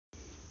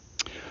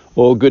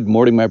Well, good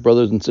morning, my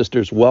brothers and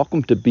sisters.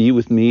 Welcome to Be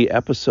With Me,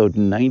 episode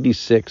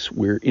 96.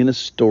 We're in a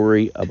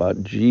story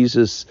about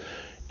Jesus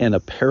and a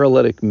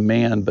paralytic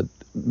man, but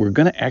we're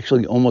going to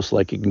actually almost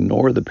like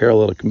ignore the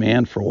paralytic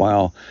man for a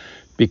while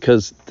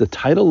because the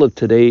title of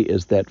today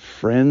is that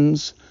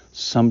friends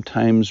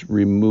sometimes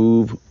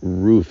remove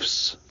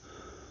roofs.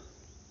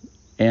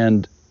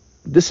 And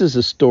this is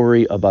a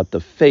story about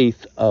the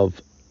faith of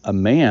a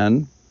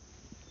man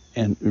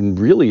and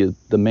really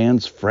the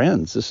man's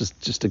friends. This is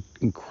just an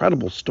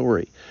incredible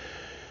story.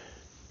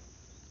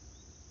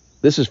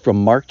 This is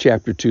from Mark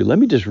chapter 2. Let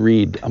me just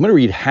read. I'm going to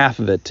read half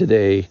of it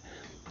today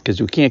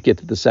because we can't get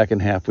to the second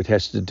half, which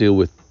has to deal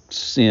with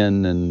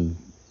sin and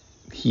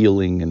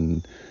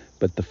healing.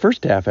 But the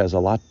first half has a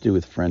lot to do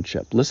with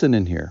friendship. Listen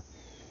in here.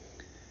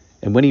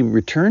 And when he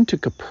returned to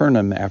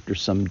Capernaum after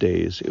some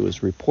days, it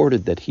was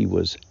reported that he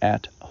was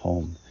at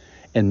home.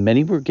 And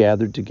many were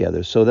gathered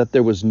together, so that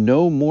there was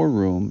no more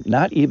room,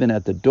 not even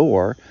at the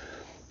door,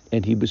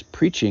 and he was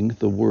preaching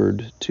the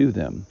word to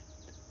them.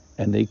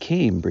 And they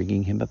came,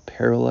 bringing him a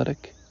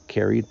paralytic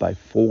carried by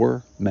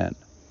 4 men.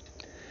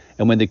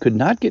 And when they could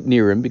not get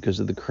near him because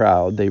of the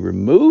crowd, they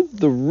removed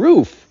the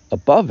roof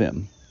above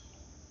him.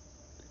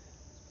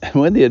 And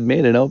when they had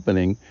made an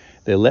opening,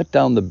 they let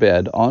down the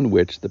bed on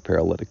which the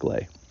paralytic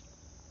lay.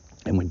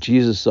 And when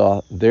Jesus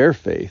saw their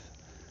faith,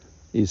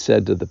 he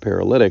said to the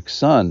paralytic,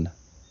 "Son,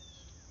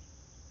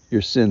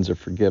 your sins are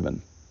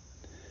forgiven."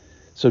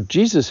 So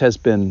Jesus has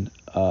been,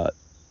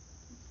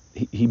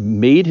 he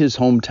made his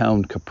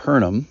hometown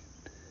Capernaum.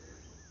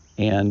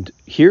 And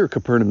here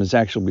Capernaum is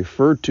actually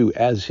referred to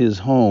as his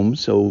home.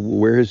 So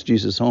where is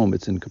Jesus' home?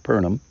 It's in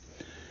Capernaum.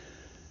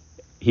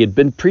 He had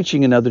been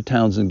preaching in other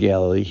towns in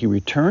Galilee. He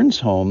returns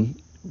home.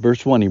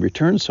 Verse 1, he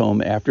returns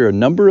home after a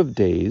number of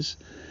days.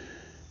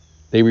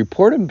 They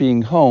report him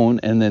being home,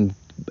 and then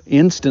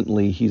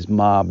instantly he's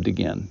mobbed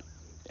again.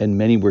 And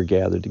many were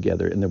gathered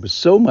together. And there was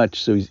so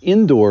much, so he's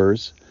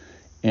indoors,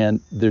 and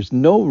there's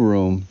no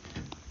room,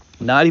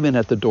 not even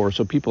at the door.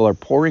 So people are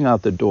pouring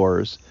out the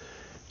doors.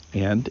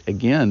 And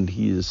again,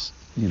 he is,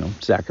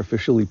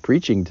 sacrificially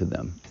preaching to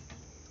them.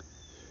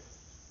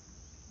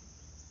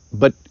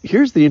 But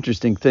here's the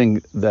interesting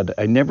thing that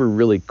I never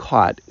really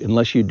caught,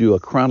 unless you do a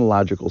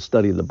chronological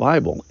study of the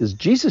Bible, is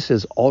Jesus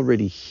has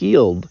already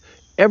healed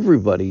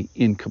everybody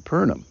in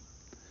Capernaum.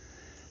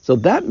 So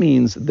that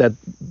means that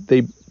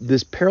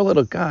this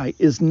paralytic guy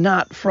is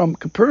not from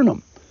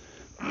Capernaum.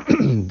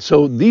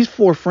 So these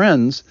 4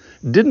 friends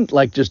didn't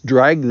just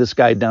drag this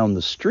guy down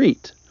the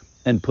street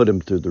and put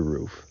him through the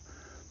roof.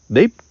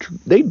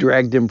 They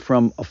dragged him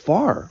from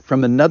afar,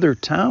 from another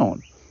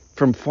town,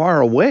 from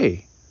far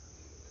away.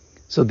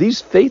 So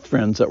these faith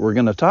friends that we're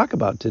going to talk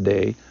about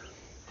today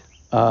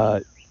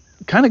kind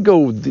of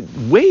go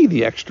way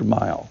the extra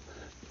mile.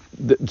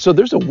 So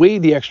there's a way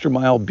the extra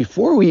mile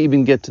before we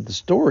even get to the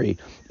story.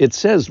 It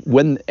says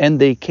and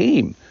they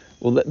came.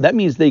 Well, that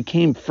means they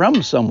came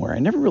from somewhere. I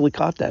never really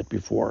caught that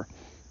before.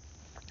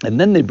 And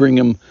then they bring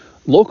him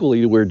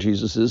locally to where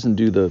Jesus is and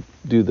do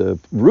the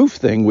roof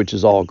thing, which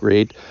is all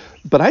great.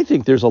 But I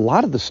think there's a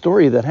lot of the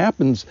story that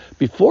happens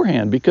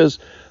beforehand, because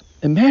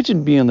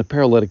imagine being the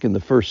paralytic in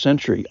the first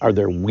century. Are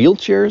there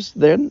wheelchairs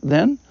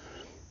then?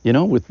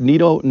 With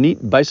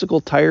neat bicycle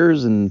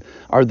tires, and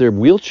are there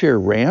wheelchair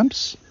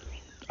ramps?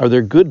 Are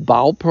there good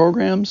bowel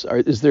programs?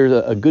 Is there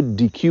a good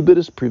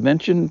decubitus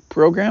prevention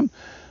program?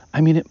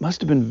 I mean, it must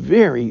have been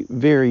very,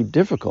 very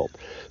difficult.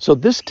 So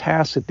this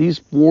task that these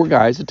 4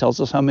 guys, it tells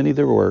us how many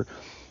there were,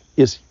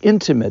 is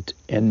intimate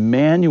and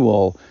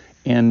manual,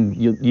 and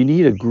you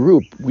need a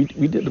group. We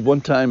did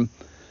one time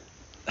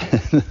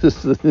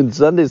in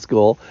Sunday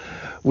school.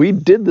 We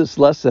did this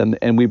lesson,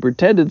 and we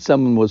pretended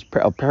someone was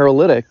a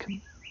paralytic.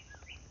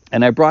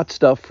 And I brought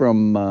stuff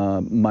from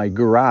my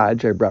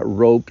garage. I brought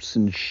ropes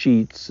and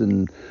sheets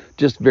and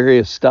just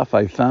various stuff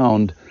I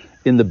found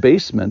in the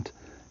basement.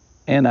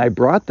 And I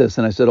brought this,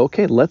 and I said,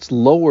 okay, let's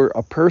lower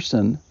a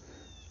person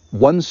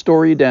 1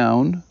 story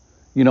down,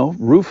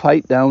 roof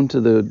height down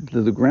to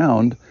the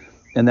ground,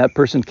 and that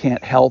person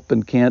can't help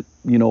and can't,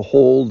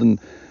 hold.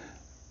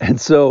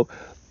 And so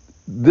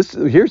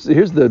here's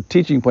the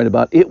teaching point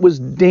about it. Was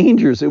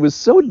dangerous. It was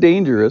so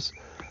dangerous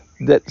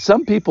that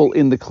some people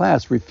in the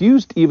class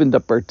refused even to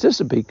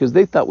participate because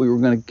they thought we were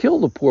going to kill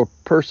the poor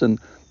person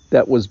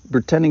that was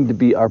pretending to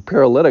be our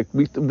paralytic.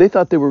 They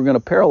thought they were going to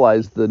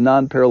paralyze the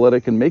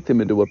non-paralytic and make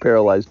them into a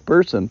paralyzed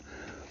person.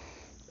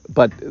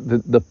 But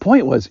the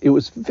point was, it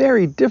was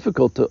very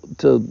difficult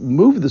to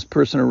move this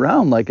person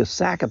around like a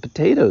sack of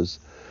potatoes,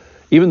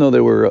 even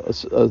though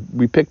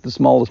we picked the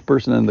smallest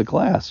person in the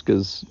class,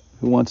 because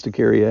who wants to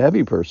carry a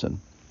heavy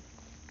person?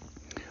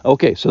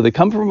 Okay, so they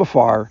come from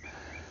afar.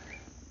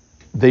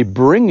 They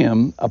bring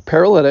him a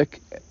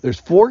paralytic. There's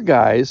 4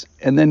 guys,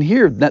 and then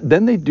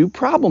then they do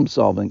problem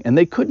solving, and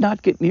they could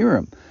not get near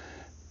him.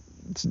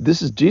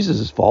 This is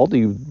Jesus' fault.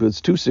 He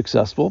was too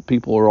successful.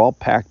 People are all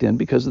packed in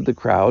because of the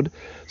crowd.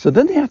 So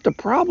then they have to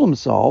problem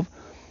solve,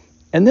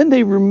 and then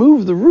they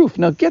remove the roof.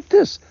 Now get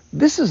this.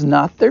 This is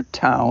not their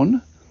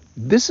town.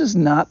 This is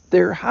not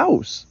their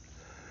house.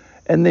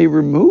 and they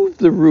remove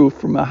the roof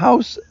from a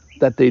house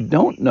that they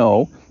don't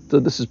know.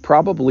 So this is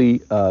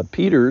probably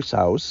Peter's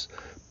house,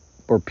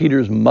 or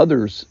Peter's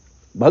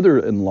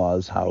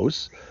mother-in-law's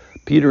house,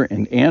 Peter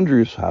and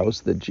Andrew's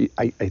house that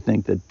I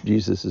think that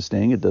Jesus is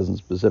staying. It doesn't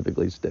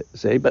specifically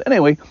say, but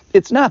anyway,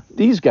 it's not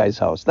these guys'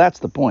 house. That's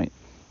the point.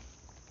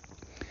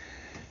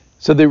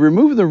 So they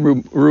removed the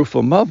roof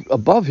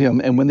above him,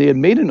 and when they had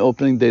made an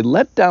opening, they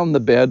let down the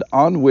bed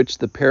on which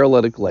the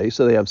paralytic lay.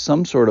 So they have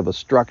some sort of a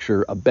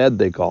structure, a bed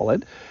they call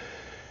it.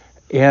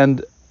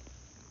 And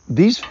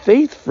these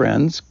faith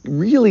friends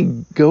really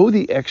go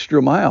the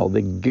extra mile.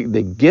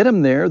 They get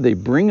him there, they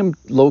bring him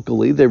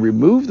locally, they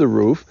remove the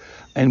roof.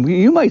 And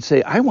you might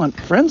say, I want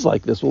friends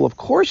like this. Well, of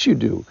course you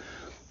do.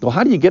 Well,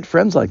 how do you get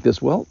friends like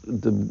this? Well,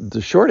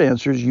 the short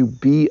answer is you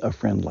be a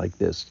friend like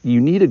this. You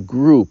need a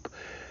group.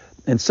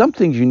 And some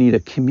things you need a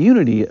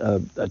community,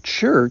 a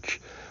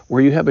church,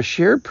 where you have a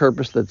shared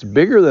purpose that's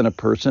bigger than a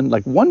person.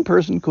 Like one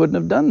person couldn't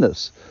have done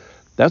this.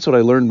 That's what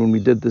I learned when we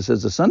did this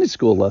as a Sunday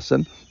school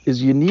lesson,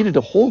 is you needed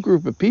a whole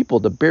group of people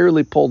to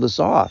barely pull this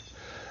off.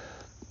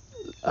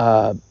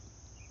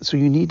 So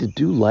you need to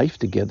do life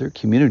together,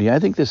 community. I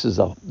think this is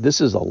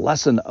a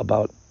lesson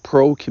about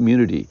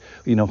pro-community.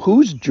 You know,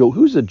 who's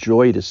a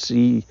joy to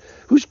see,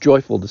 who's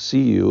joyful to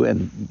see you,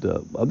 and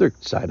the other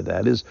side of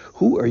that is,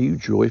 who are you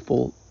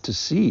joyful to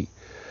see?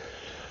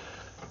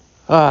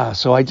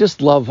 So I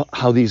just love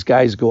how these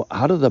guys go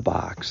out of the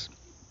box.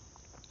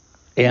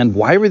 And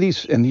why were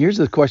these, and here's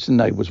the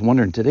question I was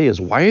wondering today, is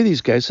why are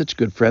these guys such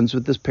good friends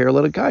with this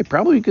paralytic guy?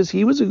 Probably because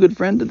he was a good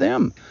friend to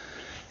them.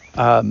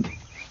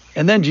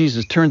 And then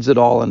Jesus turns it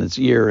all on its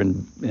ear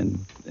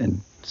and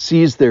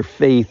sees their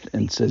faith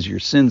and says, your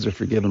sins are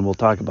forgiven. We'll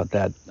talk about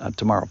that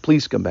tomorrow.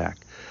 Please come back.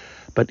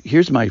 But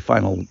here's my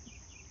final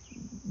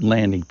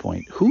landing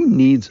point. Who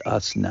needs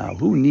us now?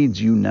 Who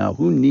needs you now?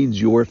 Who needs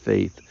your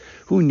faith?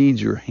 Who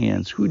needs your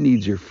hands? Who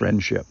needs your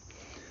friendship?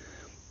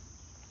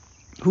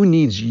 Who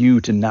needs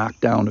you to knock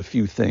down a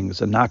few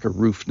things and knock a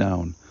roof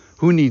down?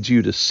 Who needs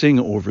you to sing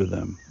over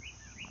them?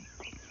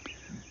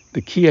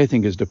 The key, I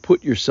think, is to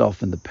put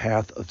yourself in the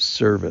path of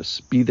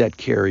service. Be that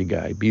carry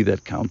guy. Be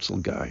that counsel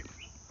guy.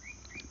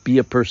 Be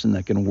a person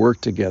that can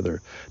work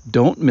together.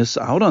 Don't miss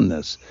out on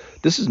this.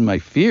 This is my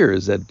fear,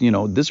 is that,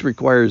 this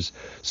requires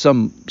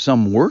some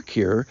work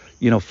here.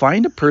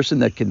 Find a person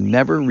that can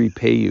never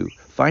repay you.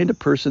 Find a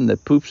person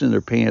that poops in their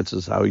pants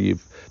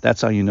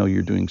that's how you know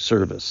you're doing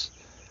service.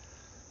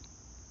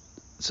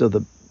 So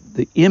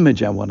the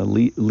image I want to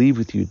leave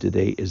with you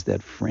today is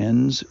that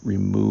friends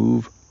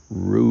remove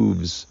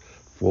roofs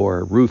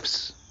for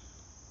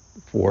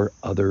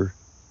other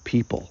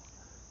people,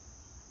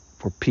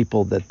 for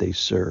people that they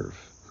serve.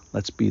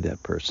 Let's be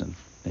that person.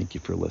 Thank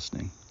you for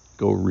listening.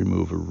 Go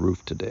remove a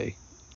roof today.